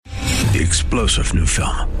the explosive new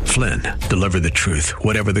film, Flynn, Deliver the Truth,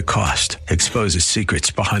 Whatever the Cost, exposes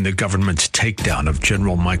secrets behind the government's takedown of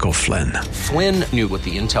General Michael Flynn. Flynn knew what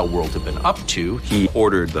the intel world had been up to. He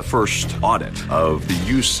ordered the first audit of the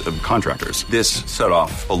use of contractors. This set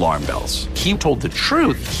off alarm bells. He told the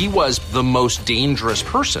truth. He was the most dangerous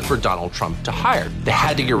person for Donald Trump to hire. They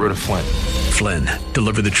had to get rid of Flynn. Flynn,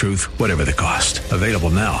 Deliver the Truth, Whatever the Cost. Available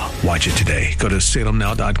now. Watch it today. Go to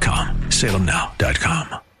salemnow.com.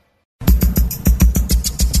 salemnow.com.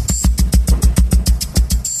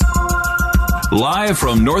 Live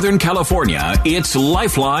from Northern California, it's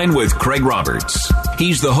Lifeline with Craig Roberts.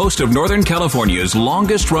 He's the host of Northern California's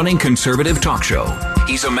longest-running conservative talk show.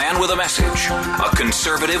 He's a man with a message, a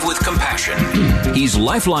conservative with compassion. He's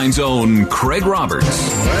Lifeline's own Craig Roberts.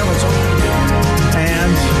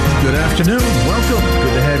 And good afternoon. Welcome.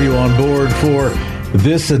 Good to have you on board for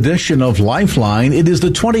this edition of Lifeline. It is the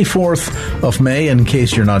 24th of May, in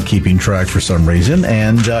case you're not keeping track for some reason.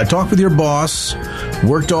 And talked with your boss,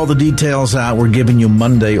 worked all the details out. We're giving you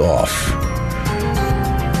Monday off.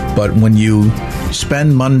 But when you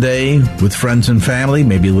spend Monday with friends and family,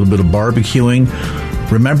 maybe a little bit of barbecuing,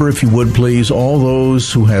 remember, if you would please, all those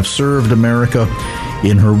who have served America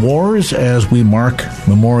in her wars as we mark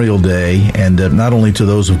Memorial Day, and not only to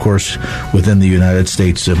those, of course, within the United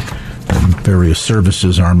States, various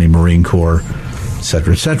services, Army, Marine Corps,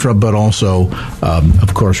 et cetera, but also,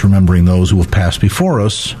 of course, remembering those who have passed before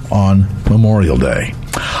us on Memorial Day.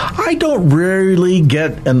 I don't rarely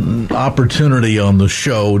get an opportunity on the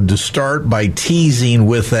show to start by teasing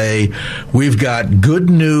with we've got good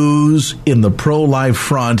news in the pro-life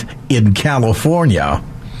front in California.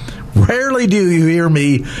 Rarely do you hear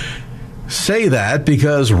me say that,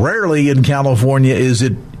 because rarely in California is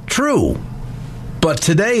it true. But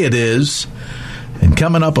today it is. And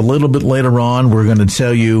coming up a little bit later on, we're going to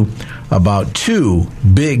tell you about two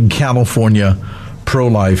big California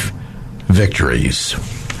pro-life victories.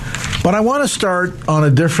 But I want to start on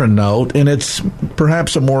a different note, and it's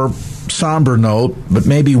perhaps a more somber note, but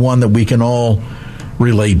maybe one that we can all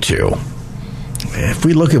relate to. If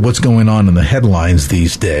we look at what's going on in the headlines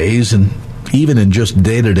these days, and even in just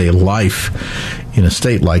day-to-day life in a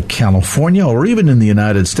state like California, or even in the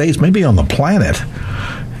United States, maybe on the planet,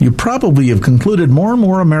 you probably have concluded more and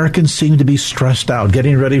more Americans seem to be stressed out.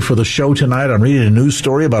 Getting ready for the show tonight, I'm reading a news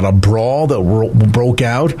story about a brawl that broke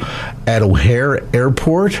out at O'Hare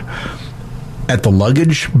Airport at the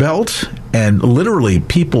luggage belt, and literally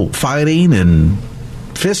people fighting and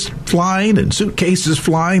fists flying and suitcases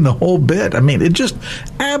flying, the whole bit. I mean, it's just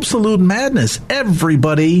absolute madness.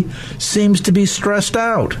 Everybody seems to be stressed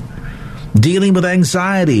out, dealing with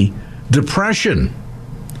anxiety, depression,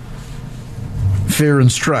 fear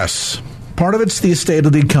and stress. Part of it's the state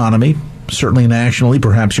of the economy, certainly nationally,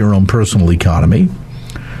 perhaps your own personal economy.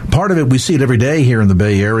 Part of it, we see it every day here in the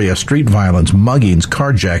Bay Area: street violence, muggings,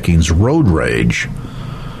 carjackings, road rage,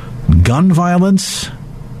 gun violence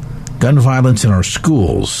in our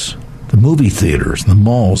schools, the movie theaters, the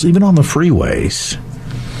malls, even on the freeways.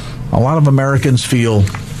 A lot of Americans feel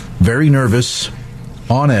very nervous,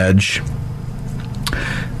 on edge.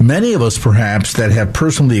 Many of us, perhaps, that have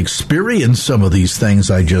personally experienced some of these things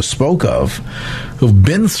I just spoke of, who've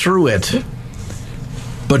been through it,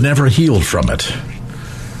 but never healed from it.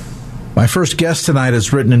 My first guest tonight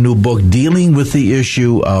has written a new book dealing with the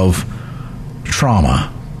issue of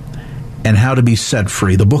trauma and how to be set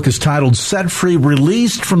free. The book is titled Set Free,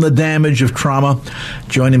 Released from the Damage of Trauma.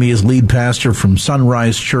 Joining me is lead pastor from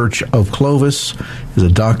Sunrise Church of Clovis. He's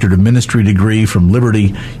a doctorate of ministry degree from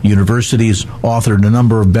Liberty University. He's authored a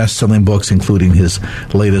number of best-selling books, including his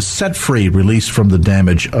latest, Set Free, Released from the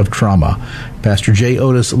Damage of Trauma. Pastor J.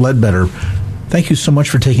 Otis Ledbetter, thank you so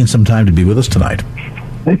much for taking some time to be with us tonight.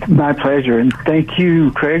 It's my pleasure, and thank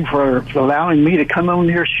you, Craig, for allowing me to come on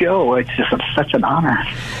your show. It's just such an honor.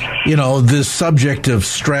 You know, this subject of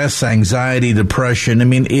stress, anxiety, depression, I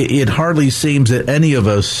mean, it hardly seems that any of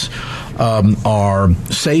us are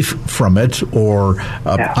safe from it or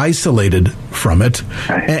isolated from it.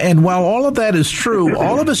 Right. And while all of that is true,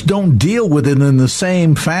 all of us don't deal with it in the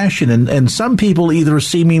same fashion. And some people either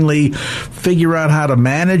seemingly figure out how to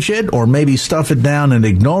manage it or maybe stuff it down and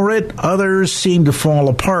ignore it. Others seem to fall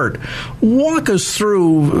apart. Walk us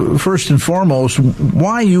through, first and foremost,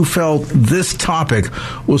 why you felt this topic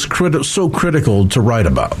was so critical to write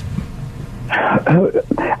about.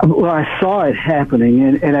 Well, I saw it happening,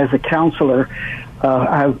 and as a counselor,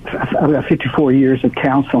 I've got 54 years of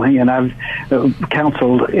counseling, and I've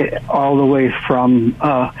counseled all the way from,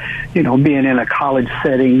 being in a college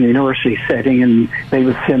setting, university setting, and they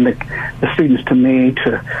would send the students to me.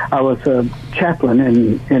 I was a chaplain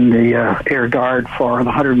in the Air Guard for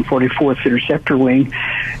the 144th Interceptor Wing,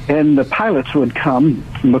 and the pilots would come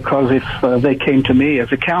because if they came to me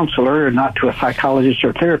as a counselor and not to a psychologist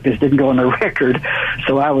or therapist, didn't go on the record,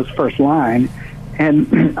 so I was first line.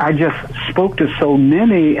 And I just spoke to so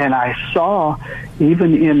many, and I saw,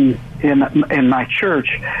 even in my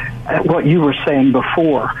church, what you were saying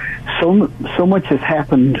before. So much has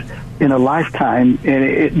happened in a lifetime,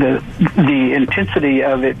 and the intensity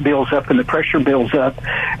of it builds up, and the pressure builds up,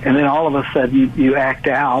 and then all of a sudden you act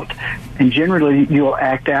out, and generally you'll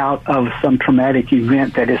act out of some traumatic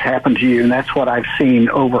event that has happened to you, and that's what I've seen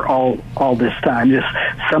over all this time. Just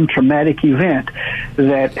some traumatic event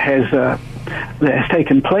that has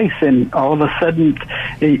taken place, and all of a sudden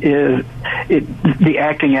the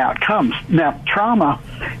acting out comes. Now, trauma,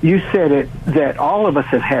 you said it, that all of us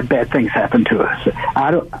have had bad things happen to us.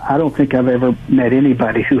 I don't think I've ever met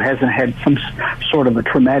anybody who hasn't had some sort of a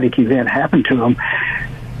traumatic event happen to them.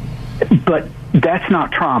 But that's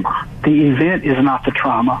not trauma. The event is not the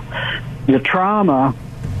trauma. The trauma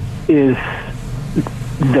is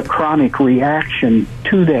the chronic reaction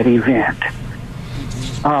to that event.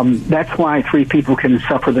 That's why 3 people can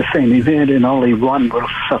suffer the same event and only one will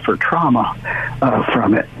suffer trauma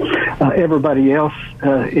from it. Everybody else,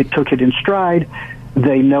 it took it in stride.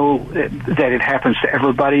 They know that it happens to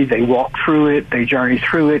everybody. They walk through it. They journey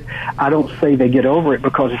through it. I don't say they get over it,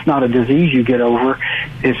 because it's not a disease you get over.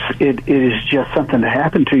 It is just something that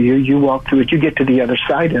happened to you. You walk through it. You get to the other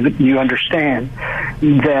side of it, and you understand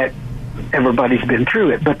that everybody's been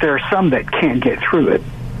through it. But there are some that can't get through it.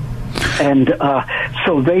 And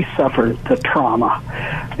so they suffer the trauma.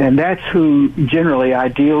 And that's who generally I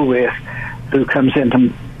deal with, who comes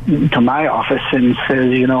into my office and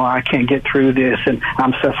says, I can't get through this, and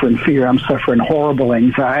I'm suffering fear, I'm suffering horrible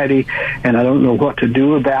anxiety, and I don't know what to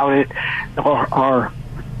do about it. Or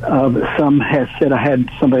some has said, I had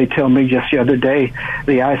somebody tell me just the other day,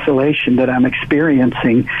 the isolation that I'm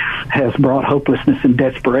experiencing has brought hopelessness and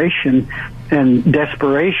desperation. And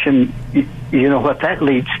desperation, you know what that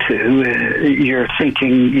leads to. You're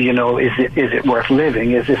thinking, is it worth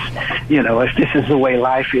living? Is this, if this is the way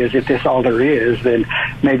life is, if this all there is, then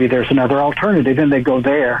maybe there's another alternative, and they go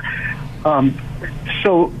there.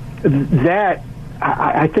 So that,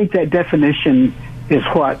 I think that definition is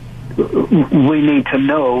what we need to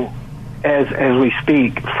know as we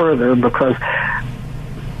speak further, because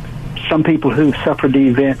some people who've suffered the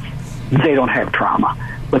event, they don't have trauma.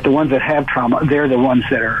 But the ones that have trauma, they're the ones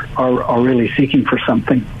that are really seeking for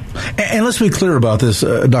something. And let's be clear about this,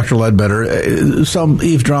 Dr. Ledbetter. Some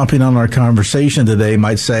eavesdropping on our conversation today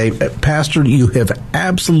might say, Pastor, you have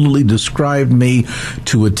absolutely described me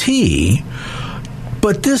to a T,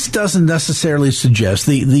 but this doesn't necessarily suggest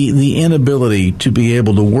the inability to be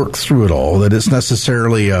able to work through it all, that it's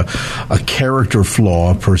necessarily a character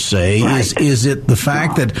flaw per se. Right. Is it the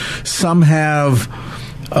fact that some have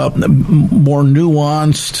more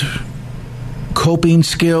nuanced coping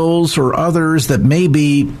skills, or others that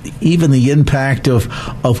maybe even the impact of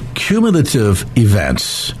cumulative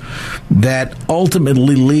events that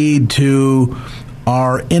ultimately lead to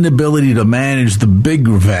our inability to manage the big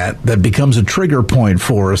event that becomes a trigger point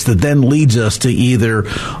for us, that then leads us to either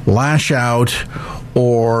lash out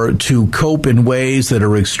or to cope in ways that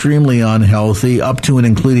are extremely unhealthy, up to and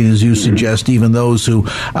including, as you suggest, even those who,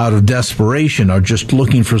 out of desperation, are just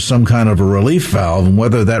looking for some kind of a relief valve, and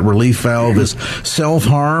whether that relief valve is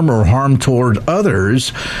self-harm or harm toward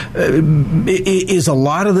others. Is a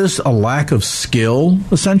lot of this a lack of skill,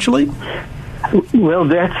 essentially? Well,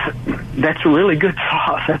 that's a really good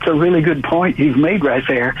thought. That's a really good point you've made right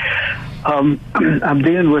there. I'm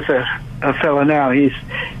dealing with a fellow now. He's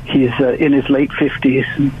in his late 50s,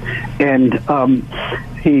 and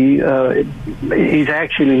he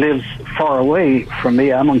actually lives far away from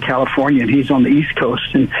me. I'm in California, and he's on the East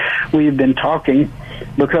Coast, and we've been talking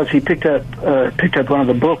because he picked up one of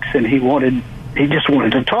the books, and he just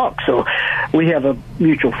wanted to talk. So we have a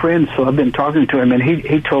mutual friend, so I've been talking to him, and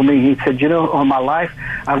he told me, he said, on my life,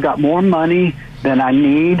 I've got more money than I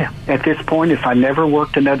need at this point. If I never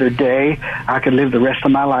worked another day, I could live the rest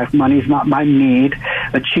of my life. Money's not my need.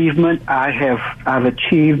 Achievement, I've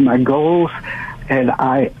achieved my goals, and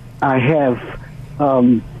I have,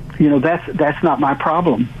 that's not my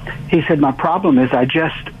problem. He said, my problem is I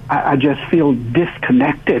just feel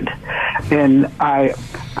disconnected, and my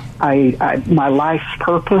life's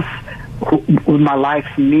purpose, my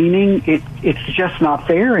life's meaning, it's just not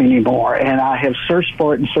there anymore. And I have searched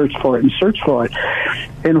for it and searched for it and searched for it.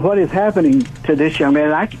 And what is happening to this young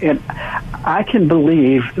man, I can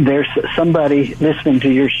believe there's somebody listening to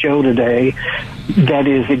your show today that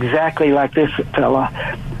is exactly like this fella,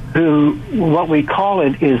 who, what we call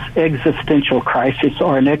it is existential crisis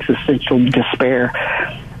or an existential despair.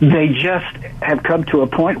 They just have come to a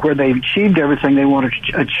point where they've achieved everything they want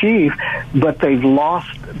to achieve, but they've lost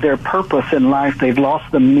their purpose in life. They've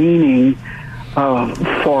lost the meaning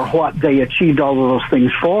for what they achieved all of those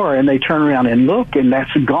things for, and they turn around and look, and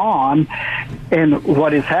that's gone. And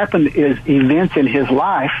what has happened is events in his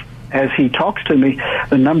life, as he talks to me,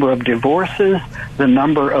 the number of divorces, the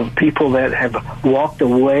number of people that have walked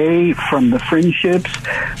away from the friendships,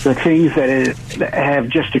 the things that have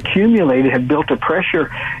just accumulated, have built a pressure.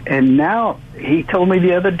 And now he told me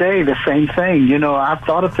the other day the same thing. I've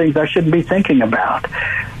thought of things I shouldn't be thinking about.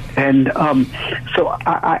 And so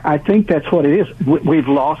I think that's what it is. We've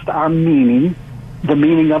lost our meaning, the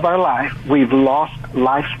meaning of our life. We've lost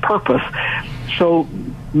life's purpose. So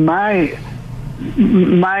my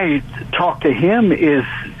talk to him is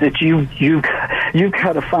that you've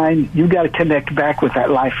got to connect back with that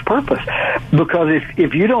life's purpose, because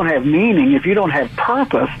if you don't have meaning, if you don't have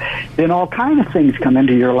purpose, then all kinds of things come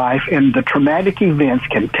into your life, and the traumatic events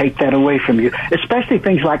can take that away from you. Especially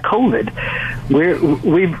things like COVID.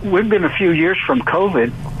 We've been a few years from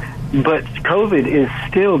COVID, but COVID is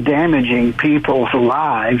still damaging people's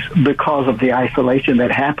lives because of the isolation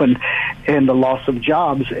that happened and the loss of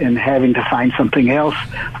jobs and having to find something else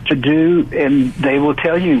to do. And they will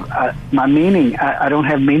tell you, my meaning, I don't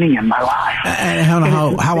have meaning in my life. And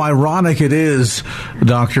how ironic it is,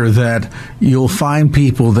 Doctor, that you'll find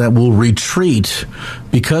people that will retreat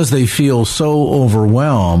because they feel so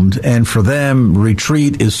overwhelmed, and for them,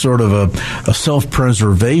 retreat is sort of a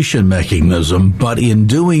self-preservation mechanism, but in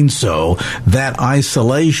doing so, that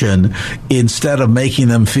isolation, instead of making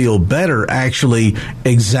them feel better, actually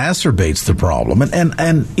exacerbates the problem.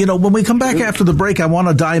 And when we come back after the break, I want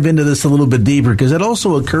to dive into this a little bit deeper, because it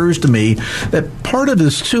also occurs to me that part of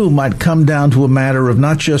this, too, might come down to a matter of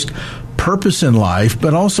not just purpose in life,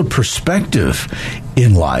 but also perspective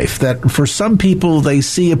in life. That for some people, they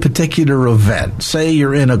see a particular event. Say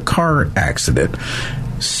you're in a car accident.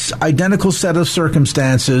 Identical set of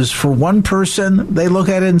circumstances. For one person, they look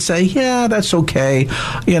at it and say, yeah, that's okay.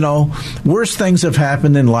 Worse things have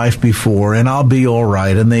happened in life before, and I'll be all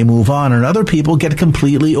right, and they move on. And other people get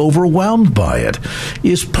completely overwhelmed by it.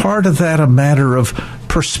 Is part of that a matter of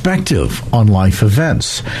perspective on life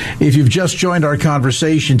events? If you've just joined our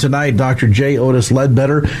conversation tonight, Dr. J. Otis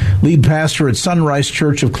Ledbetter, lead pastor at Sunrise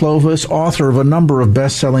Church of Clovis, author of a number of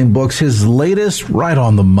best-selling books, his latest, right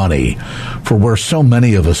on the money for where so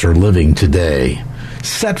many of us are living today.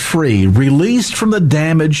 Set Free, Released from the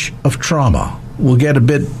Damage of Trauma. We'll get a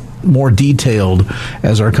bit more detailed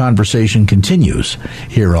as our conversation continues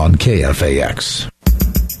here on KFAX.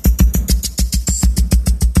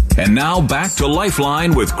 And now back to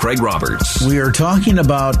Lifeline with Craig Roberts. We are talking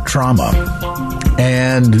about trauma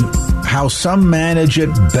and how some manage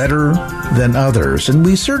it better than others. And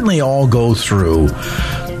we certainly all go through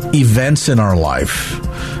events in our life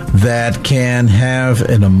that can have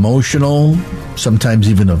an emotional, sometimes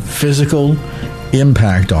even a physical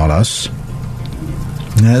impact on us.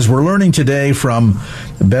 And as we're learning today from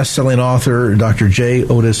the best-selling author, Dr. J.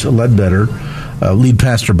 Otis Ledbetter, lead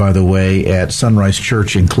pastor, by the way, at Sunrise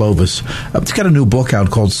Church in Clovis. It's got a new book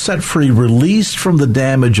out called Set Free, Released from the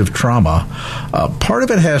Damage of Trauma. Part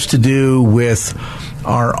of it has to do with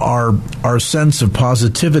our sense of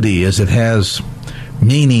positivity, as it has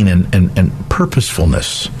meaning and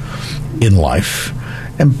purposefulness in life.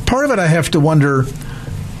 And part of it, I have to wonder,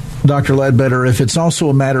 Dr. Ledbetter, if it's also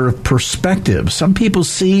a matter of perspective. Some people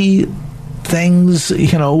see things,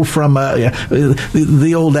 from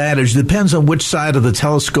the old adage, depends on which side of the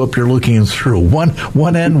telescope you're looking through.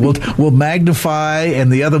 One end will magnify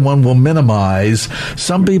and the other one will minimize.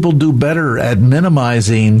 Some people do better at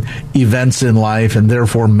minimizing events in life and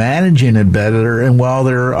therefore managing it better. And while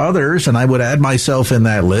there are others, and I would add myself in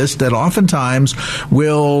that list, that oftentimes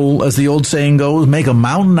will, as the old saying goes, make a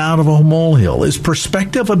mountain out of a molehill. Is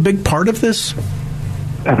perspective a big part of this?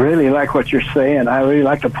 I really like what you're saying. I really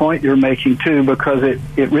like the point you're making, too, because it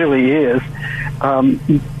really is.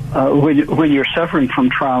 When you're suffering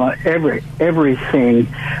from trauma, everything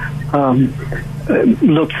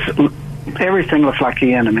looks like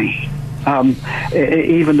the enemy.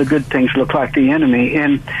 Even the good things look like the enemy.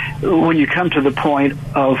 And when you come to the point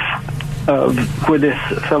of where this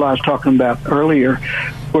fellow I was talking about earlier,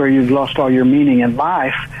 where you've lost all your meaning in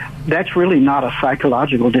life, that's really not a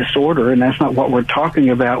psychological disorder, and that's not what we're talking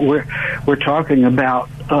about. We're talking about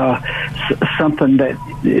something that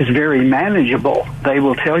is very manageable. They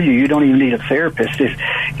will tell you don't even need a therapist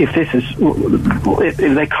if this is, if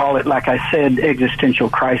they call it, like I said, existential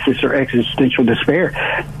crisis or existential despair.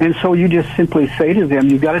 And so you just simply say to them,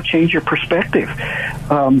 you've got to change your perspective.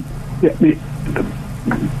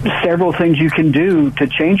 Several things you can do to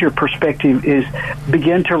change your perspective is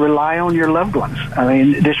begin to rely on your loved ones. I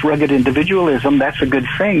mean, this rugged individualism, that's a good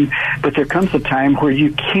thing, but there comes a time where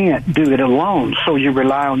you can't do it alone, so you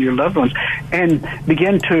rely on your loved ones and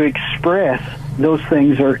begin to express those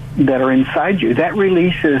things that are inside you. That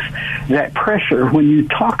releases that pressure when you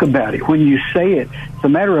talk about it, when you say it. As a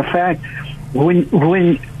matter of fact, when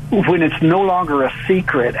it's no longer a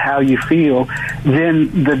secret how you feel,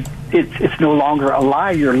 then it's no longer a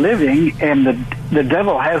lie you're living, and the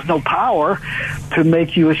devil has no power to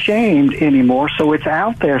make you ashamed anymore. So it's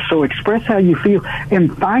out there. So express how you feel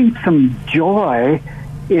and find some joy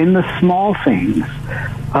in the small things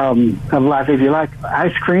of life. If you like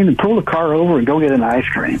ice cream, then pull the car over and go get an ice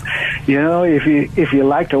cream. You know, if you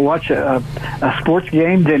like to watch a sports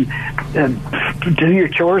game, then do your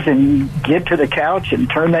chores and get to the couch and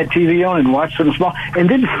turn that TV on and watch some small, and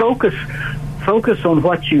then focus on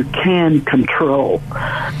what you can control.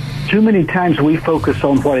 Too many times we focus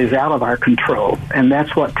on what is out of our control, and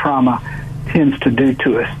that's what trauma tends to do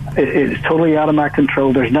to us. It's totally out of my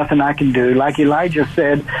control. There's nothing I can do. Like Elijah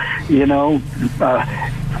said, he left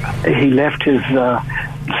his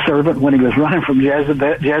servant when he was running from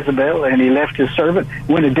Jezebel, and he left his servant,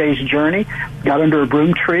 went a day's journey, got under a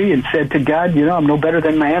broom tree, and said to God, I'm no better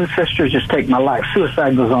than my ancestors, just take my life.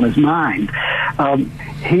 Suicide was on his mind.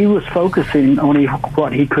 He was focusing on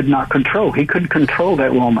what he could not control. He couldn't control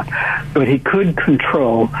that woman, but he could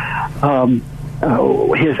control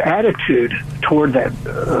his attitude toward that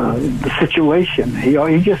the situation.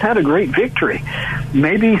 He just had a great victory.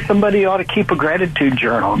 Maybe somebody ought to keep a gratitude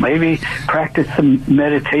journal. Maybe practice some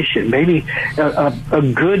meditation. Maybe a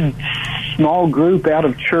good small group out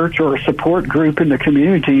of church or a support group in the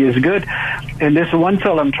community is good. And this one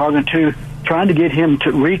fellow I'm talking to, trying to get him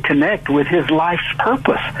to reconnect with his life's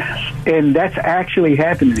purpose. And that's actually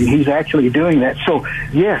happening. He's actually doing that. So,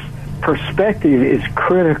 yes, perspective is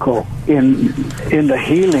critical in the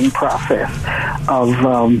healing process of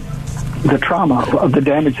the trauma, of the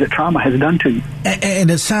damage that trauma has done to you. And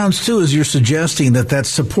it sounds, too, as you're suggesting, that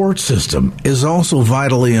support system is also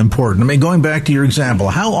vitally important. I mean, going back to your example,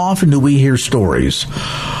 how often do we hear stories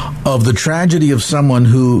of the tragedy of someone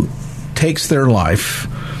who takes their life,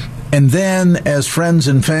 and then as friends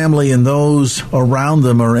and family and those around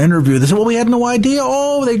them are interviewed, they say, well, we had no idea.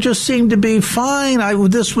 Oh, they just seemed to be fine.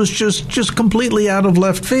 This was just completely out of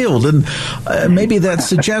left field. And maybe that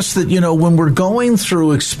suggests that, when we're going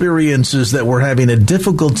through experiences that we're having a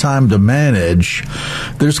difficult time to manage,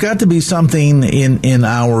 there's got to be something in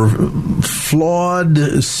our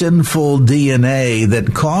flawed, sinful DNA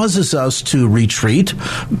that causes us to retreat.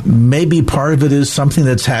 Maybe part of it is something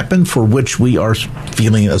that's happened for which we are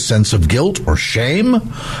feeling a sense of guilt or shame,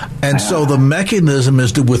 and so the mechanism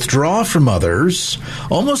is to withdraw from others,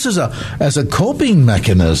 almost as a coping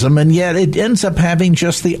mechanism, and yet it ends up having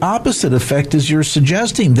just the opposite effect as you're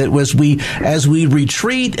suggesting, that as we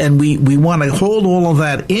retreat and we want to hold all of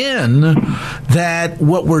that in, that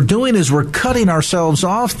what we're doing is we're cutting ourselves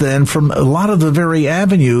off then from a lot of the very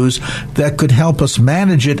avenues that could help us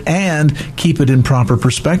manage it and keep it in proper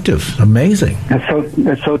perspective. Amazing.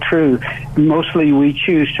 That's so true. Mostly we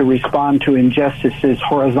choose to respond to injustices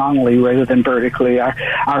horizontally rather than vertically.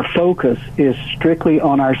 Our focus is strictly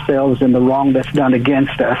on ourselves and the wrong that's done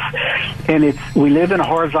against us. And we live in a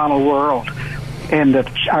horizontal world. And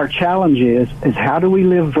our challenge is how do we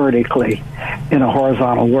live vertically in a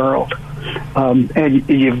horizontal world? And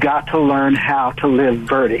you've got to learn how to live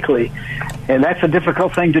vertically. And that's a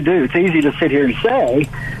difficult thing to do. It's easy to sit here and say,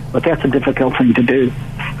 but that's a difficult thing to do.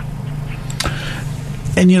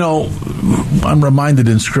 And, I'm reminded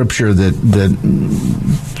in Scripture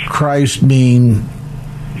that Christ, being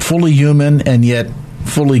fully human and yet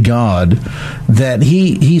fully God, that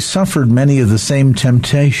he suffered many of the same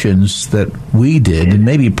temptations that we did. And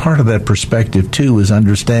maybe part of that perspective, too, is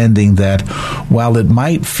understanding that while it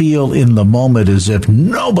might feel in the moment as if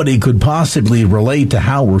nobody could possibly relate to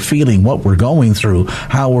how we're feeling, what we're going through,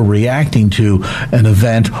 how we're reacting to an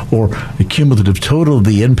event, or a cumulative total of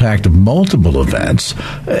the impact of multiple events,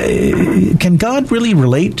 can God really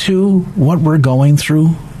relate to what we're going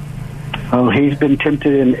through? Oh, he's been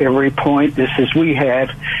tempted in every point, just as we have,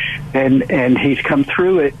 and he's come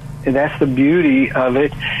through it. And that's the beauty of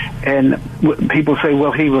it. And people say,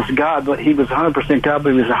 well, he was God, but he was 100% God,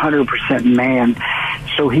 but he was 100% man.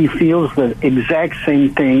 So he feels the exact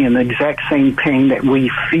same thing and the exact same pain that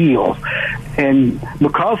we feel. And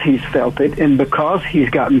because he's felt it, and because he's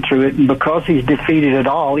gotten through it, and because he's defeated it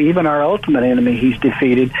all, even our ultimate enemy he's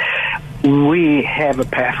defeated, we have a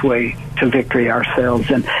pathway to victory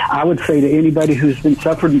ourselves. And I would say to anybody who's been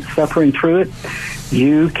suffering through it,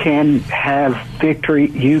 you can have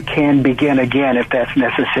victory. You can begin again if that's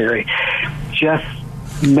necessary. Just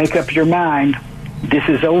make up your mind, this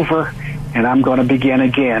is over, and I'm going to begin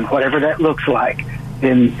again. Whatever that looks like,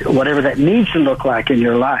 and whatever that needs to look like in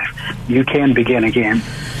your life, you can begin again.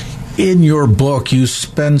 In your book, you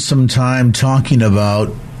spend some time talking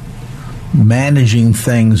about managing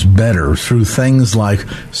things better through things like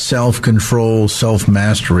self-control,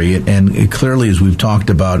 self-mastery, and clearly, as we've talked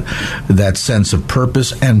about, that sense of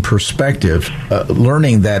purpose and perspective,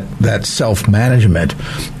 learning that self-management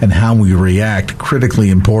and how we react, critically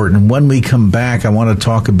important. And when we come back, I want to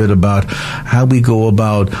talk a bit about how we go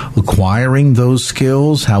about acquiring those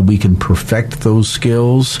skills, how we can perfect those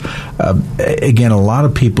skills. Again, a lot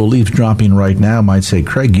of people eavesdropping right now might say,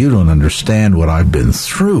 Craig, you don't understand what I've been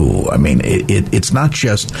through. I mean, it's not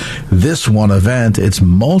just this one event, it's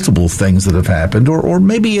multiple things that have happened, or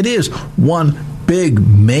maybe it is one big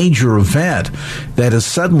major event that has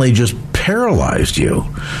suddenly just paralyzed you.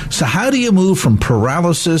 So how do you move from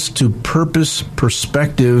paralysis to purpose,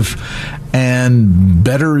 perspective, and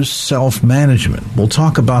better self-management? We'll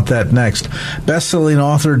talk about that next. Best-selling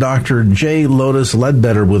author Dr. J. Lotus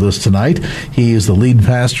Ledbetter with us tonight. He is the lead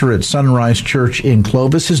pastor at Sunrise Church in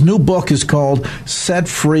Clovis. His new book is called Set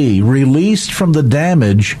Free, Released from the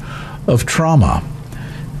Damage of Trauma.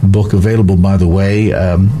 Book available, by the way,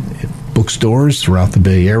 bookstores throughout the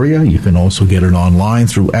Bay Area. You can also get it online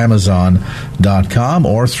through Amazon.com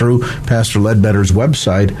or through Pastor Ledbetter's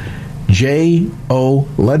website,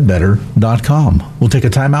 joledbetter.com. We'll take a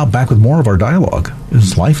time out, back with more of our dialogue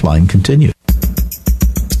as Lifeline continues.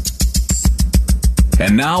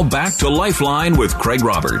 And now back to Lifeline with Craig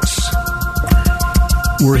Roberts.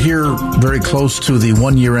 We're here very close to the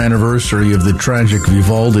 1-year anniversary of the tragic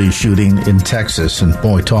Uvalde shooting in Texas. And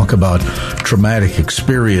boy, talk about traumatic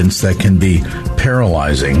experience that can be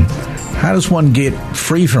paralyzing. How does one get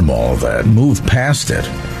free from all of that, move past it?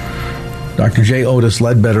 Dr. J. Otis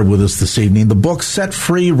Ledbetter with us this evening. The book, Set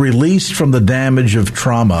Free, Released from the Damage of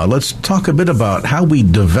Trauma. Let's talk a bit about how we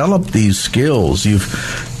develop these skills. You've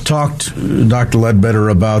talked, Dr. Ledbetter,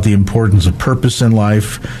 about the importance of purpose in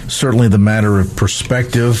life, certainly the matter of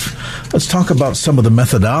perspective. Let's talk about some of the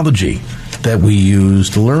methodology that we use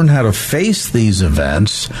to learn how to face these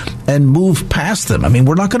events and move past them. I mean,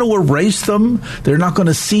 we're not going to erase them. They're not going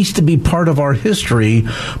to cease to be part of our history.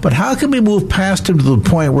 But how can we move past them to the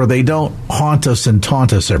point where they don't haunt us and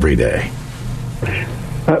taunt us every day?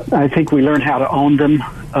 I think we learn how to own them.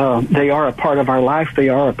 They are a part of our life. They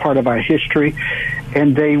are a part of our history.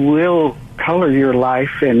 And they will color your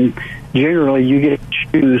life. And generally, you get to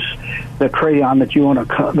choose the crayon that you want to,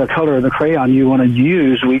 the color of the crayon you want to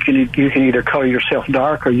use. You can either color yourself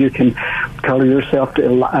dark, or you can color yourself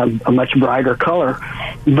to a much brighter color.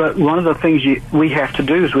 But one of the things we have to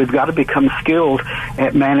do is we've got to become skilled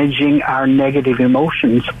at managing our negative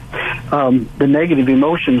emotions. The negative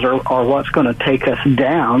emotions are what's going to take us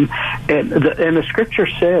down. And the scripture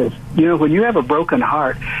says, when you have a broken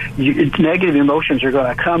heart, negative emotions are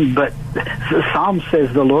going to come. But the Psalm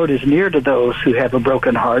says the Lord is near to those who have a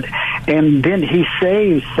broken heart. And then he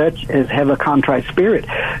saves such as have a contrite spirit.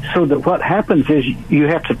 So that what happens is you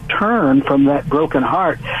have to turn from that broken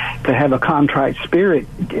heart to have a contrite spirit,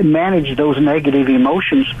 manage those negative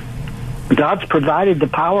emotions. God's provided the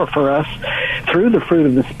power for us through the fruit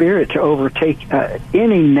of the Spirit to overtake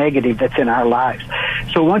any negative that's in our lives.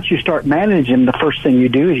 So once you start managing, the first thing you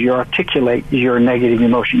do is you articulate your negative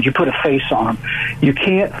emotions. You put a face on them. You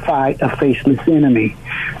can't fight a faceless enemy.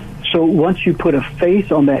 So once you put a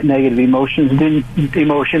face on that negative emotion, then you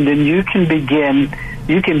can begin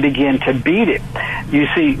to beat it. You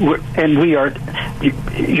see,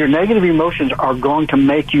 your negative emotions are going to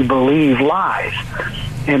make you believe lies.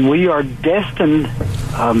 And we are destined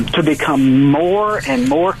to become more and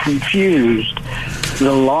more confused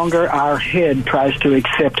the longer our head tries to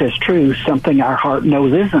accept as true something our heart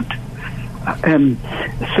knows isn't. And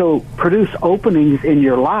so produce openings in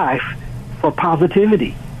your life for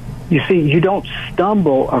positivity. You see, you don't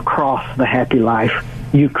stumble across the happy life,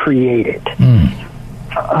 you create it.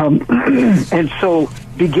 And so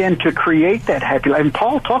begin to create that happy life. And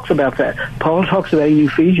Paul talks about that. Paul talks about in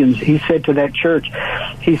Ephesians, he said to that church,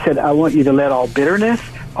 he said, I want you to let all bitterness,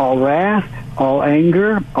 all wrath, all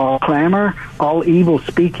anger, all clamor, all evil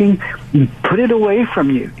speaking. Put it away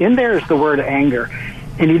from you. In there is the word anger.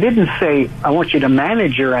 And he didn't say, I want you to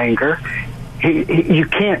manage your anger. You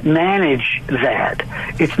can't manage that.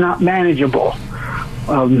 It's not manageable.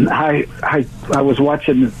 I was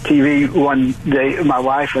watching TV one day, my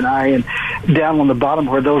wife and I, and down on the bottom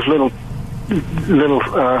where those little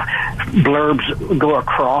blurbs go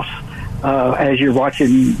across as you're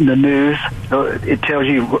watching the news, it tells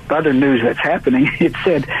you other news that's happening. It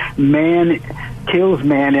said, man kills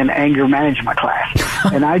man in anger management class.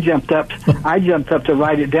 And I jumped up to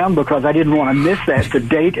write it down because I didn't want to miss that, the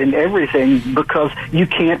date and everything, because you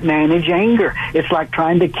can't manage anger. It's like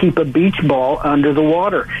trying to keep a beach ball under the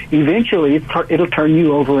water. Eventually, it'll turn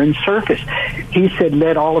you over and surface. He said,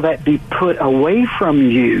 let all of that be put away from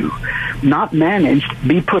you, not managed,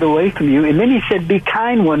 be put away from you. And then he said, be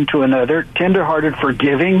kind one to another, tenderhearted,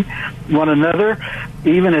 forgiving one another,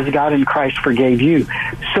 even as God in Christ forgave you.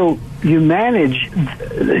 So you manage,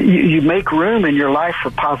 you make room in your life for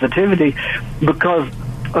positivity, because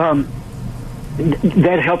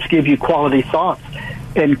that helps give you quality thoughts.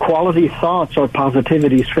 And quality thoughts are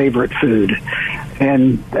positivity's favorite food.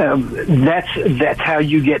 And that's how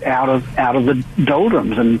you get out of the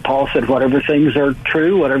doldrums. And Paul said, whatever things are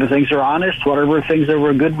true, whatever things are honest, whatever things are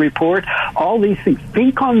a good report, all these things,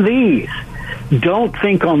 think on these. Don't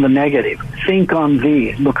think on the negative. Think on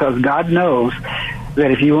these, because God knows that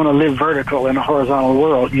if you want to live vertical in a horizontal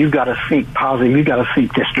world, you've got to think positive. You've got to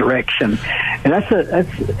think this direction. And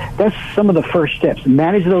that's some of the first steps.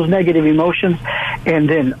 Manage those negative emotions, and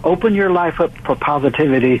then open your life up for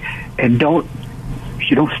positivity. And if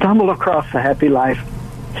you don't stumble across the happy life,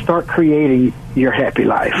 start creating your happy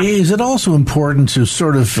life. Is it also important to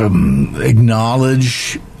sort of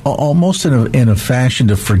acknowledge, almost in a fashion,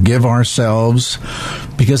 to forgive ourselves?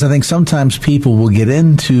 Because I think sometimes people will get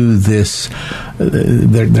into this,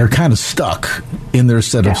 they're kind of stuck in their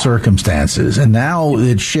set of circumstances, and now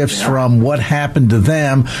it shifts from what happened to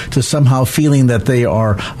them to somehow feeling that they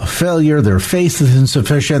are a failure, their faith is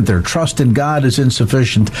insufficient, their trust in God is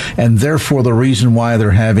insufficient, and therefore the reason why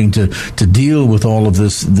they're having to deal with all of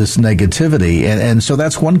this negativity. And so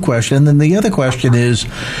that's one question. And then the other question is,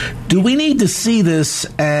 do we need to see this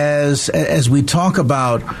as we talk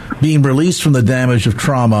about being released from the damage of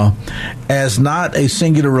trauma as not a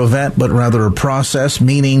singular event, but rather a process,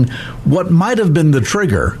 meaning what might have been the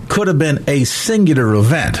trigger could have been a singular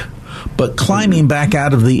event, but climbing back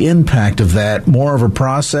out of the impact of that, more of a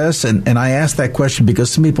process? And I ask that question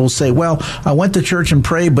because some people say, well, I went to church and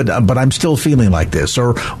prayed, but I'm still feeling like this.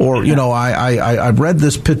 Or you know, I read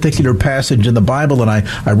this particular passage in the Bible, and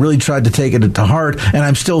I really tried to take it to heart, and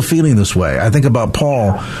I'm still feeling this way. I think about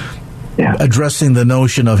Paul addressing the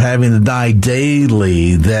notion of having to die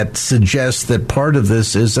daily, that suggests that part of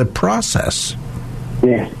this is a process.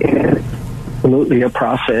 Yes, absolutely a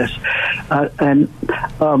process. And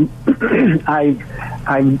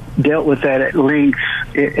I dealt with that at length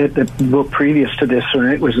at the book previous to this one.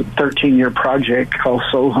 It was a 13-year project called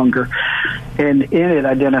Soul Hunger. And in it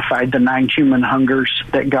identified the 9 human hungers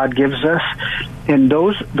that God gives us. And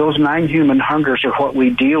those 9 human hungers are what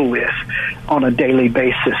we deal with on a daily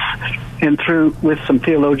basis. And with some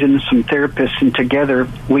theologians, some therapists, and together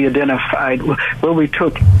we identified, we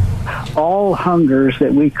took all hungers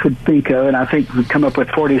that we could think of, and I think we come up with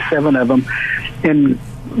 47 of them, and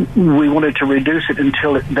we wanted to reduce it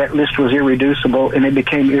until that list was irreducible, and it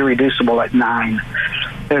became irreducible at 9.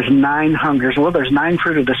 There's 9 hungers. Well, there's 9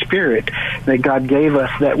 fruit of the Spirit that God gave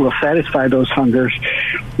us that will satisfy those hungers.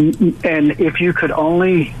 And if you could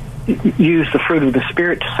only use the fruit of the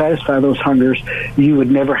Spirit to satisfy those hungers, you would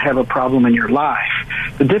never have a problem in your life.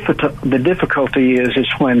 The difficulty is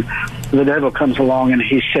when the devil comes along and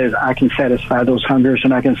he says, I can satisfy those hungers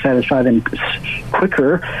and I can satisfy them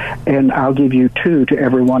quicker, and I'll give you 2 to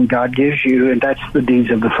every one God gives you, and that's the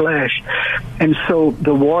deeds of the flesh. And so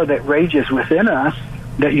the war that rages within us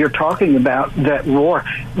that you're talking about, that war,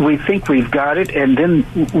 we think we've got it, and then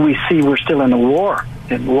we see we're still in a war.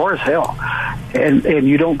 And war is hell. And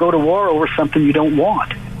you don't go to war over something you don't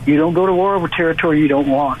want. You don't go to war over territory you don't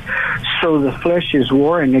want. So the flesh is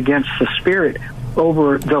warring against the Spirit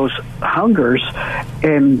over those hungers,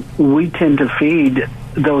 and we tend to feed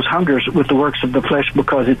those hungers with the works of the flesh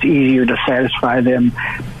because it's easier to satisfy them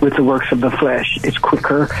with the works of the flesh. It's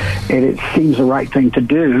quicker, and it seems the right thing to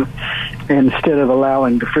do, instead of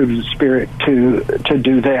allowing the fruit of the Spirit to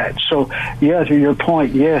do that. So, yeah, to your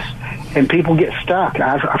point, yes, and people get stuck.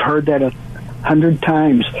 I've heard that 100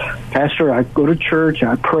 times. Pastor, I go to church,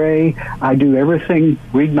 I pray, I do everything,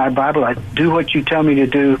 read my Bible, I do what you tell me to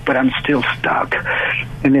do, but I'm still stuck.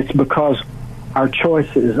 And it's because our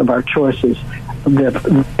choices, the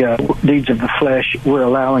deeds of the flesh, we're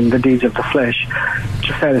allowing the deeds of the flesh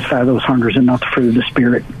to satisfy those hungers and not the fruit of the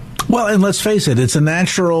Spirit. Well, and let's face it, it's a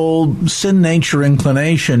natural sin nature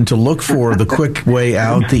inclination to look for the quick way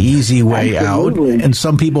out, the easy way Absolutely. out. And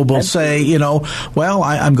some people will say, well,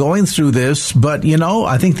 I'm going through this, but,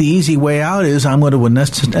 I think the easy way out is I'm going to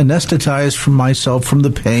anesthetize myself from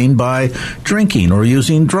the pain by drinking or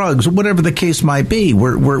using drugs, whatever the case might be.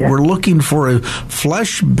 We're looking for a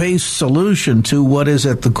flesh-based solution to what is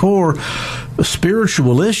at the core a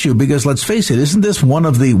spiritual issue, because let's face it, isn't this one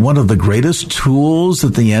of the greatest tools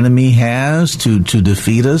that the enemy has to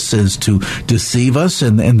defeat us, is to deceive us,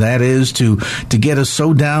 and that is to get us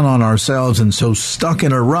so down on ourselves and so stuck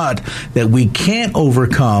in a rut that we can't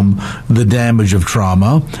overcome the damage of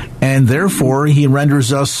trauma, and therefore he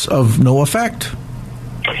renders us of no effect.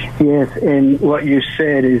 Yes, and what you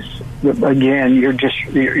said is, again,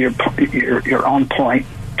 you're on point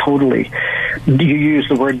totally. You use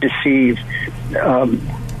the word deceive.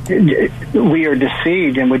 We are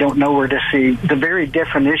deceived and we don't know we're deceived. The very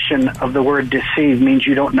definition of the word deceive means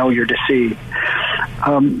you don't know you're deceived.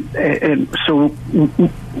 And so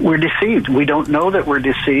we're deceived. We don't know that we're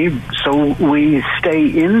deceived, so we stay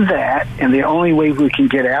in that, and the only way we can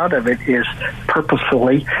get out of it is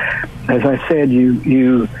purposefully. As I said,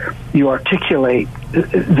 you articulate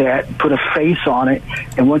that, put a face on it,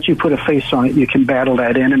 and once you put a face on it, you can battle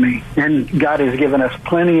that enemy. And God has given us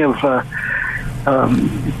plenty of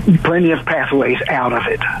pathways out of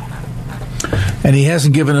it. And he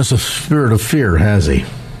hasn't given us a spirit of fear, has he?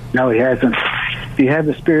 No, he hasn't. If you have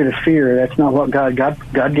the spirit of fear, that's not what God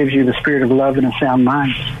gives you the spirit of love and a sound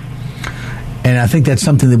mind. And I think that's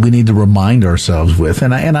something that we need to remind ourselves with.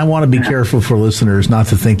 And I want to be careful for listeners not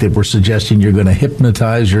to think that we're suggesting you're going to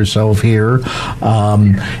hypnotize yourself here.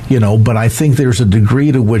 But I think there's a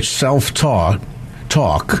degree to which self-talk,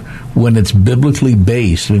 when it's biblically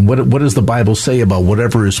based. I mean, what does the Bible say about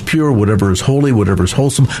whatever is pure, whatever is holy, whatever is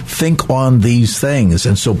wholesome? Think on these things.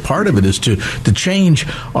 And so part of it is to change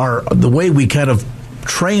the way we kind of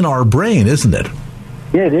train our brain, isn't it?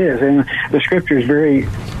 Yeah, it is. And the scripture is very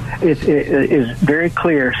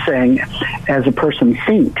clear, saying as a person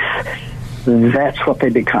thinks, that's what they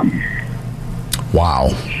become.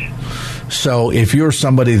 Wow. So if you're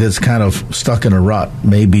somebody that's kind of stuck in a rut,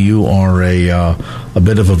 maybe you are a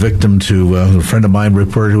bit of a victim to a friend of mine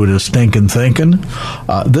referred to it as stinking thinking.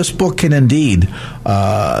 This book can indeed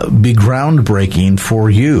be groundbreaking for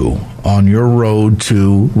you on your road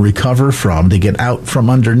to recover from, to get out from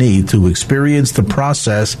underneath, to experience the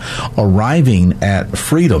process arriving at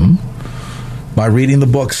freedom by reading the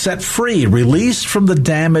book Set Free, Released from the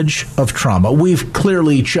Damage of Trauma. We've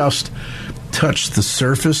clearly just touched the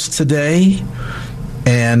surface today,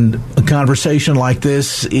 and a conversation like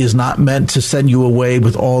this is not meant to send you away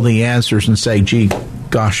with all the answers and say, gee,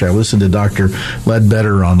 gosh, I listened to Dr.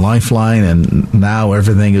 Ledbetter on Lifeline and now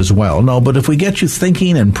everything is well. No, but if we get you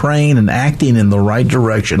thinking and praying and acting in the right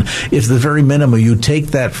direction, if the very minimum you take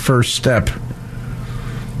that first step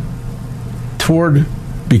toward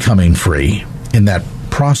becoming free in that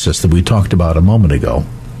process that we talked about a moment ago,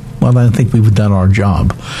 well, I think we've done our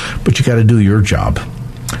job. But you got to do your job.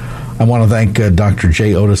 I want to thank Dr.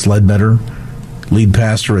 J. Otis Ledbetter, lead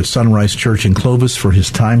pastor at Sunrise Church in Clovis, for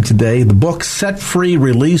his time today. The book, Set Free,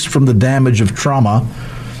 Released from the Damage of Trauma.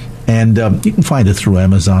 And you can find it through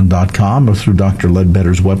Amazon.com or through Dr.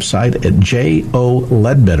 Ledbetter's website at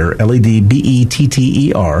JOLedbetter,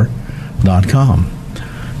 LEDBETTER.com.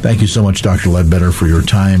 Thank you so much, Dr. Ledbetter, for your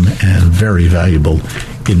time and very valuable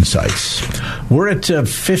insights. We're at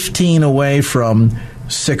 15 away from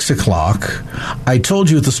 6 o'clock. I told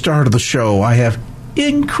you at the start of the show I have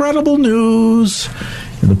incredible news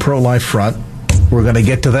in the pro-life front. We're going to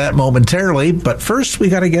get to that momentarily, but first we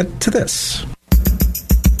got to get to this.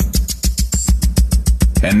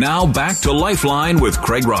 And now back to Lifeline with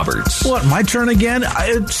Craig Roberts. What, my turn again?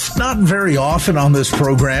 It's not very often on this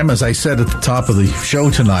program, as I said at the top of the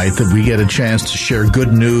show tonight, that we get a chance to share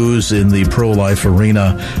good news in the pro-life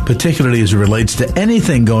arena, particularly as it relates to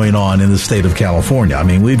anything going on in the state of California. I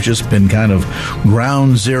mean, we've just been kind of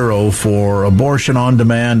ground zero for abortion on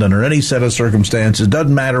demand under any set of circumstances.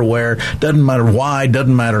 Doesn't matter where, doesn't matter why,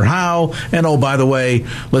 doesn't matter how. And oh, by the way,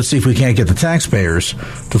 let's see if we can't get the taxpayers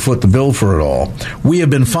to foot the bill for it all. We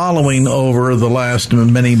have been following over the last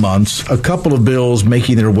many months a couple of bills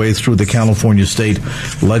making their way through the California State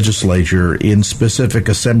Legislature, in specific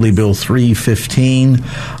Assembly Bill 315,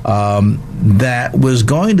 that was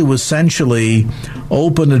going to essentially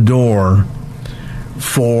open a door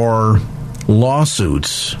for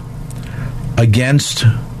lawsuits against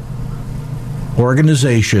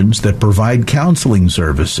organizations that provide counseling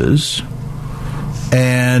services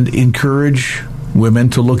and encourage women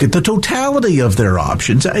to look at the totality of their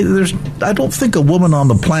options. I don't think a woman on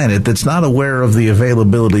the planet that's not aware of the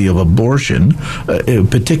availability of abortion,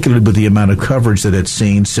 particularly with the amount of coverage that it's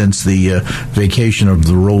seen since the vacation of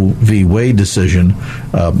the Roe v. Wade decision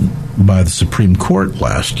by the Supreme Court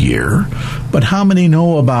last year. But how many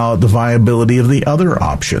know about the viability of the other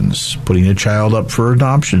options? Putting a child up for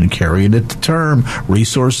adoption, carrying it to term,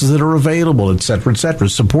 resources that are available, et cetera,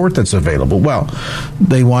 support that's available. Well,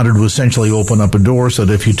 they wanted to essentially open up a door so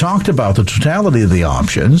that if you talked about the totality of the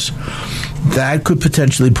options, that could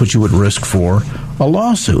potentially put you at risk for a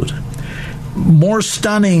lawsuit. More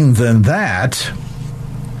stunning than that,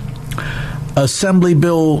 Assembly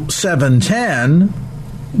Bill 710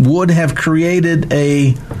 would have created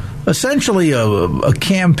essentially a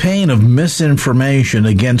campaign of misinformation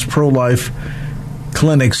against pro-life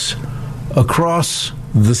clinics across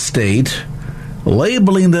the state,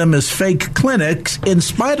 labeling them as fake clinics in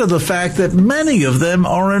spite of the fact that many of them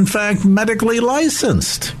are in fact medically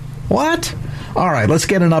licensed. What? All right, let's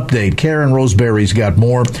get an update. Karen Roseberry's got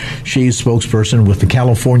more. She's spokesperson with the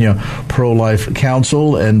California Pro-Life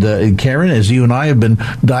Council. And Karen, as you and I have been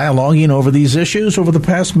dialoguing over these issues over the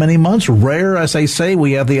past many months, rare, as I say,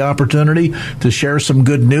 we have the opportunity to share some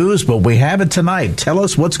good news, but we have it tonight. Tell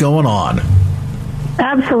us what's going on.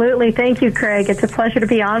 Absolutely. Thank you, Craig. It's a pleasure to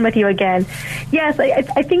be on with you again. Yes,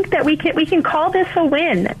 I think that we can call this a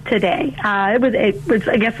win today. It was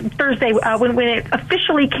I guess Thursday when it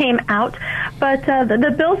officially came out. But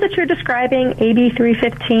the bills that you're describing, AB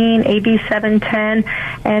 315, AB 710,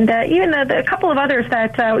 and even a couple of others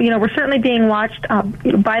that were certainly being watched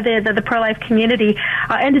by the pro-life community,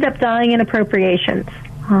 ended up dying in appropriations.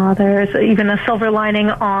 There's even a silver lining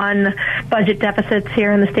on budget deficits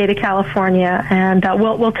here in the state of California, and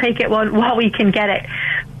we'll take it while we can get it.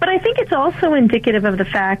 But I think it's also indicative of the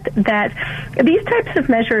fact that these types of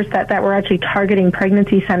measures that we're actually targeting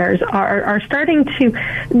pregnancy centers are starting to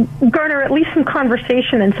garner at least some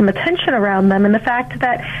conversation and some attention around them, and the fact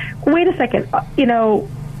that, wait a second,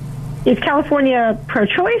 is California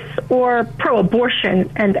pro-choice or pro-abortion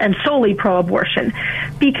and solely pro-abortion?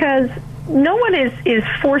 Because no one is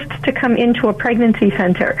forced to come into a pregnancy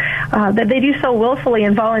center, that they do so willfully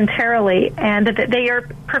and voluntarily, and that they are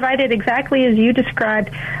provided exactly as you described,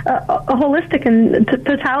 a holistic and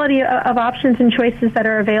totality of options and choices that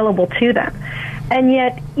are available to them. And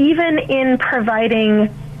yet, even in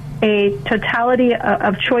providing a totality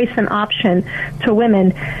of choice and option to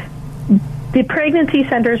women, the pregnancy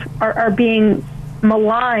centers are being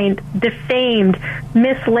maligned, defamed,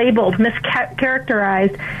 mislabeled,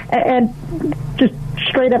 mischaracterized, and just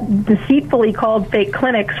straight up deceitfully called fake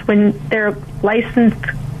clinics when they're licensed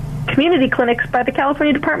community clinics by the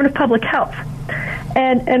California Department of Public Health.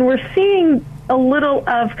 And we're seeing a little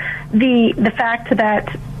of the fact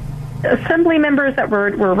that assembly members that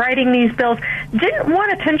were writing these bills didn't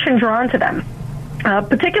want attention drawn to them.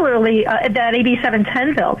 Particularly that AB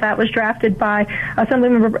 710 bill that was drafted by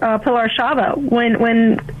Assemblymember Pilar Chava.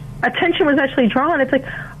 When attention was actually drawn, it's like,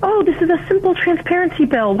 oh, this is a simple transparency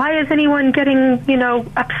bill. Why is anyone getting,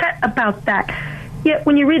 upset about that? Yet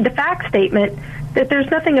when you read the fact statement, that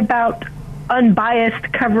there's nothing about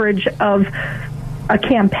unbiased coverage of a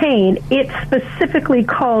campaign. It specifically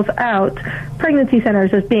calls out pregnancy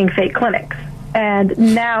centers as being fake clinics.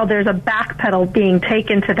 And now there's a backpedal being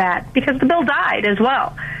taken to that because the bill died as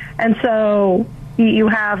well. And so you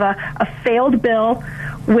have a failed bill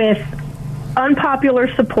with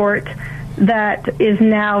unpopular support that is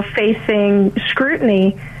now facing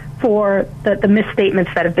scrutiny for the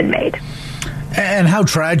misstatements that have been made. And how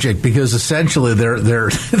tragic, because essentially they're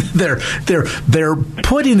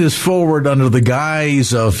putting this forward under the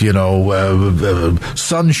guise of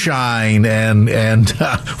sunshine and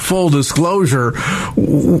full disclosure,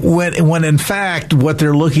 when in fact what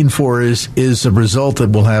they're looking for is a result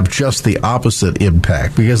that will have just the opposite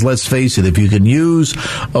impact. Because let's face it, if you can use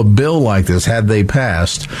a bill like this, had they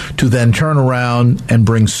passed, to then turn around and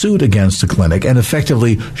bring suit against a clinic and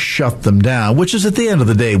effectively shut them down, which is at the end of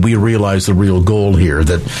the day we realize the real goal here,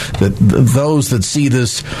 that those that see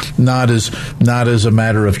this not as a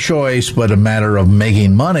matter of choice but a matter of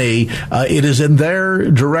making money, it is in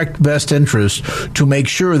their direct best interest to make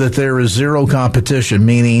sure that there is zero competition,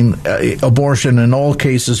 meaning abortion in all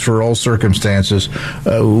cases for all circumstances,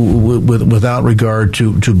 without regard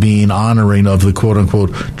to being honoring of the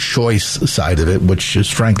quote-unquote choice side of it, which is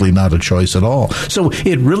frankly not a choice at all. So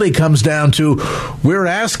it really comes down to, we're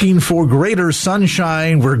asking for greater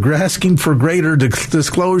sunshine, we're asking for greater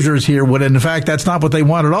disclosures here, when in fact that's not what they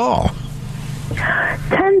want at all.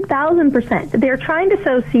 10,000%. They're trying to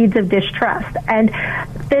sow seeds of distrust, and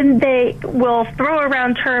then they will throw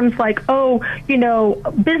around terms like,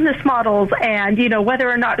 business models and, whether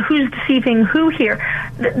or not who's deceiving who here.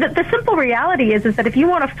 The simple reality is that if you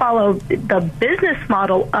want to follow the business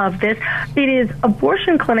model of this, it is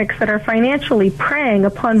abortion clinics that are financially preying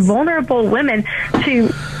upon vulnerable women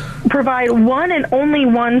to provide one and only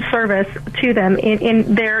one service to them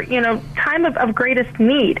in their, time of greatest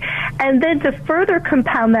need. And then to further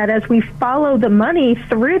compound that, as we follow the money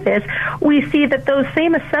through this, we see that those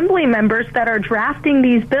same assembly members that are drafting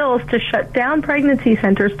these bills to shut down pregnancy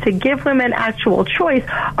centers to give women actual choice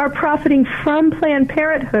are profiting from Planned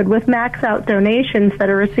Parenthood with max out donations that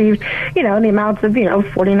are received, in the amounts of,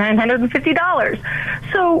 $4,950.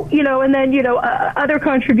 So, and then, other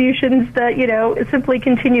contributions that, simply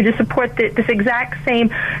continue to support this exact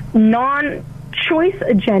same non-choice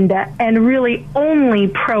agenda and really only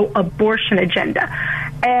pro-abortion agenda.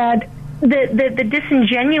 And the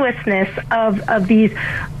disingenuousness of these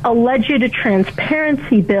alleged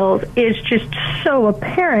transparency bills is just so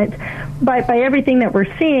apparent by everything that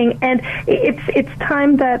we're seeing, and it's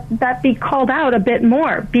time that be called out a bit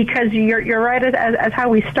more, because you're right as how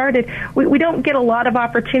we started. We don't get a lot of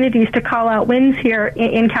opportunities to call out wins here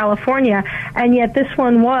in California, and yet this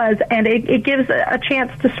one was, and it gives a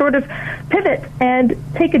chance to sort of pivot and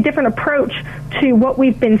take a different approach to what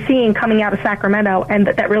we've been seeing coming out of Sacramento, and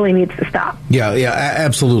that really needs to stop. Yeah,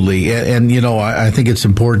 absolutely. And I think it's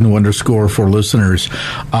important to underscore for listeners,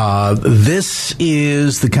 this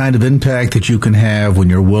is the kind of impact that you can have when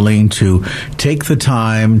you're willing to take the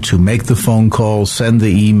time to make the phone call, send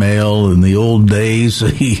the email. In the old days,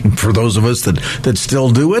 for those of us that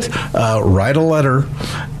still do it, write a letter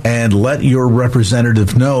and let your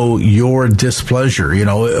representative know your displeasure.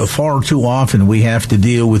 Far too often we have to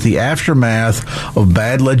deal with the aftermath of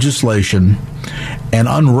bad legislation and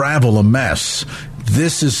unravel a mess.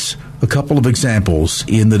 This is a couple of examples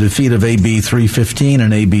in the defeat of AB 315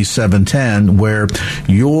 and AB 710, where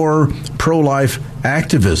your pro-life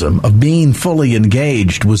activism of being fully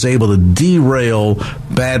engaged was able to derail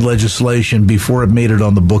bad legislation before it made it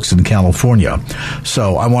on the books in California.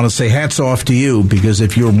 So I want to say hats off to you, because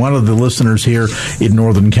if you're one of the listeners here in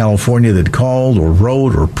Northern California that called or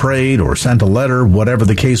wrote or prayed or sent a letter, whatever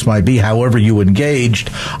the case might be, however you engaged,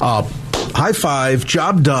 high five,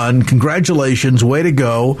 job done, congratulations, way to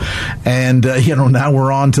go. And, now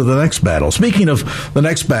we're on to the next battle. Speaking of the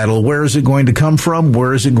next battle, where is it going to come from?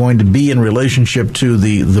 Where is it going to be in relationship to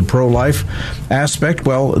the pro-life aspect?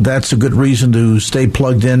 Well, that's a good reason to stay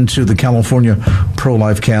plugged into the California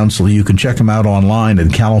Pro-Life Council. You can check them out online at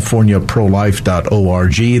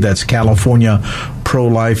californiaprolife.org. That's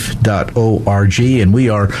californiaprolife.org. And we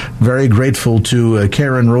are very grateful to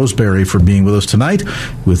Karen Roseberry for being with us tonight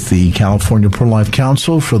with the California Pro-Life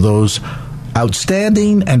Council for those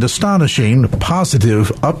outstanding and astonishing positive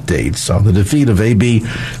updates on the defeat of AB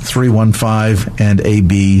 315 and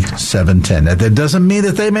AB 710. That doesn't mean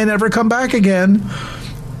that they may never come back again.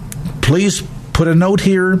 Please put a note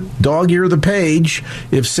here, dog-ear the page.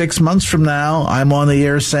 If 6 months from now I'm on the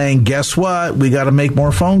air saying, guess what, we got to make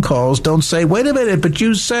more phone calls, don't say, wait a minute, but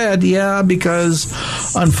you said, yeah, because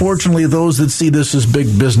unfortunately those that see this as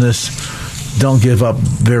big business don't give up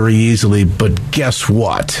very easily. But guess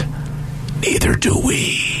what? Neither do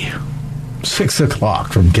we. 6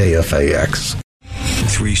 o'clock from KFAX.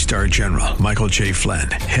 3-star General Michael J. Flynn,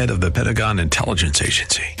 head of the Pentagon Intelligence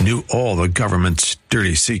Agency, knew all the government's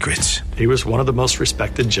dirty secrets. He was one of the most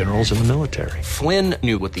respected generals in the military. Flynn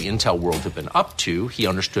knew what the intel world had been up to. He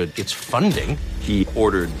understood its funding. He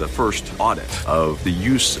ordered the first audit of the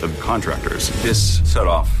use of contractors. This set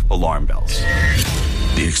off alarm bells.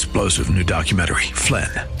 The explosive new documentary, Flynn,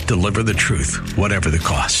 Deliver the Truth, Whatever the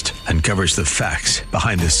Cost, uncovers the facts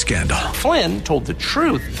behind this scandal. Flynn told the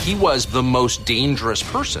truth. He was the most dangerous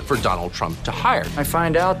person for Donald Trump to hire. I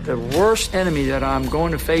find out the worst enemy that I'm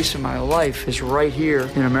going to face in my life is right here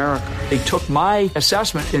in America. They took my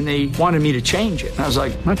assessment and they wanted me to change it. And I was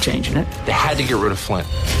like, I'm not changing it. They had to get rid of Flynn.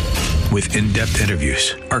 With in-depth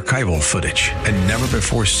interviews, archival footage, and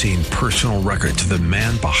never-before-seen personal records of the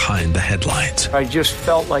man behind the headlines. I just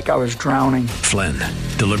felt like I was drowning. Flynn,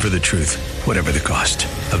 Deliver the Truth, Whatever the Cost.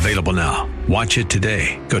 Available now. Watch it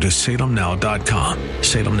today. Go to salemnow.com.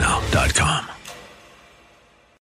 salemnow.com.